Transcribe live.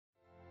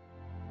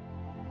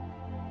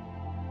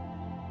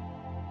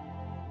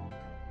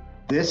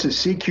This is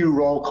CQ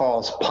Roll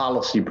Call's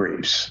Policy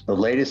Briefs, the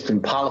latest in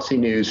policy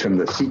news from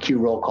the CQ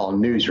Roll Call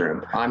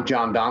newsroom. I'm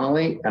John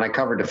Donnelly, and I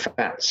cover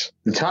defense.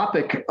 The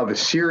topic of a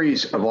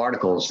series of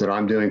articles that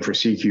I'm doing for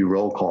CQ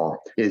Roll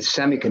Call is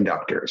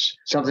semiconductors,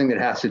 something that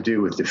has to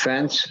do with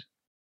defense,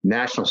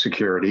 national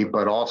security,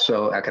 but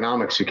also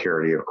economic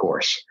security, of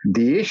course.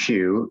 The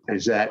issue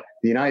is that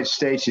the United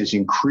States is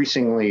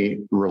increasingly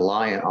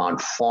reliant on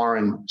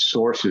foreign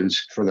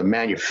sources for the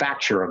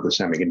manufacture of the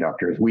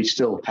semiconductors. We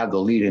still have the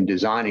lead in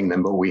designing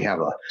them, but we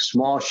have a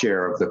small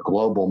share of the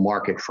global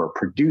market for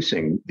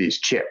producing these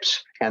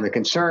chips. And the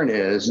concern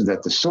is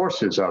that the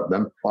sources of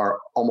them are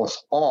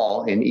almost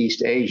all in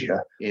East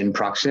Asia, in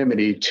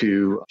proximity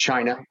to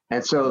China.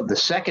 And so the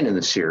second in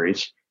the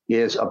series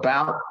is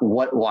about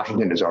what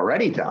Washington has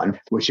already done,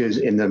 which is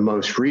in the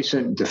most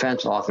recent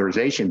defense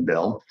authorization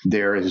bill,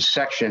 there is a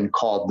section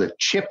called the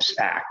CHIPS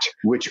Act,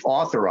 which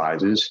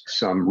authorizes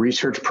some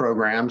research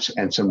programs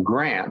and some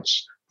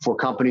grants for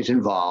companies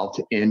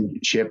involved in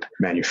chip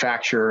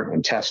manufacture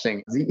and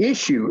testing. The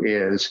issue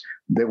is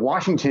that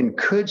Washington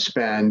could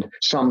spend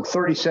some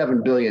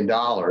 $37 billion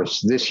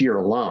this year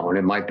alone.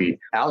 It might be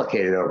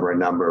allocated over a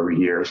number of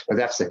years, but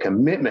that's the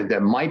commitment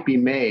that might be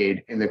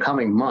made in the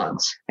coming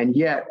months. And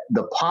yet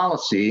the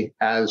policy,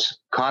 as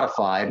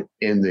codified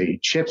in the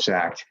CHIPS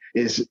Act,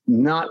 is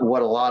not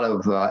what a lot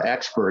of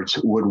experts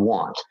would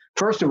want.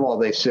 First of all,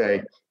 they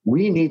say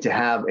we need to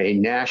have a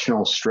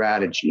national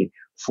strategy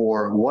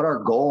for what our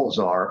goals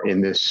are in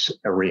this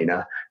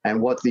arena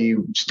and what the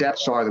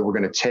steps are that we're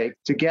going to take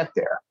to get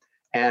there.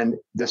 And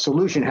the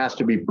solution has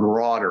to be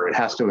broader. It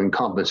has to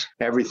encompass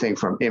everything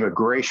from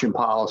immigration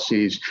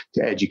policies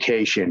to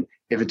education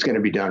if it's going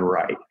to be done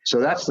right. So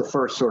that's the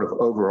first sort of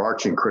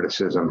overarching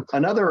criticism.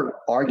 Another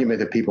argument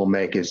that people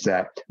make is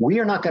that we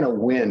are not going to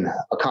win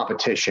a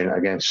competition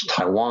against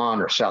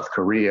Taiwan or South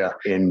Korea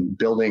in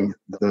building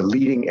the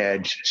leading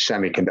edge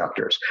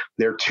semiconductors.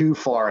 They're too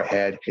far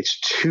ahead. It's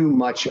too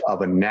much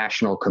of a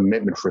national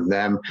commitment for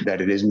them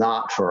that it is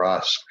not for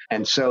us.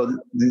 And so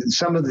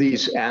some of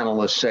these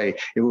analysts say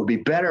it would be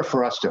better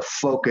for us to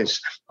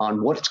focus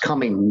on what's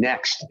coming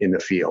next in the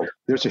field.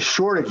 There's a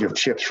shortage of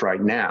chips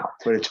right now,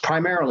 but it's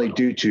primarily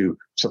due to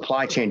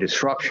supply chain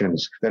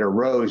disruptions that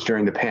arose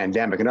during the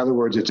pandemic. In other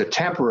words, it's a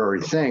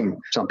temporary thing,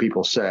 some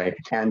people say.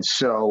 And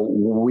so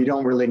we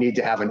don't really need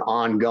to have an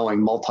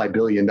ongoing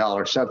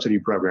multi-billion-dollar subsidy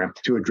program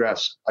to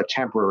address a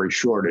temporary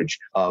shortage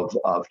of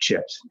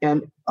chips.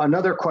 And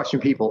another question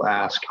people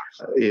ask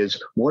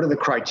is, what are the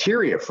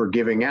criteria for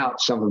giving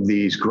out some of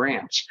these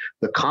grants?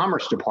 The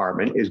Commerce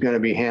Department is going to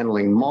be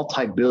handling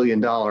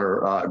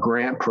multi-billion-dollar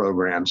grant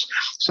programs,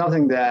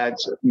 something that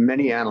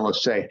many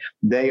analysts say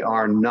they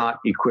are not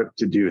equipped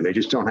to do. They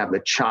just don't have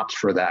the chops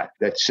for that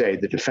say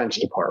the Defense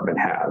Department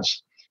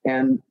has.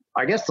 And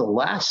I guess the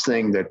last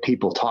thing that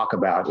people talk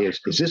about is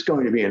this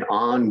going to be an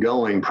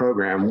ongoing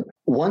program?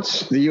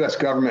 Once the U.S.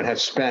 government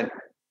has spent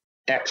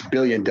X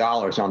billion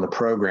dollars on the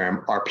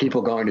program, are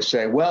people going to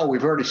say, well,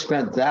 we've already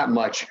spent that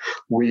much,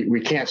 we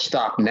can't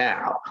stop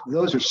now?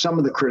 Those are some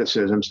of the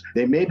criticisms.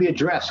 They may be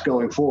addressed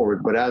going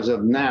forward, but as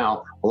of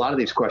now, a lot of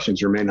these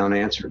questions remain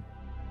unanswered.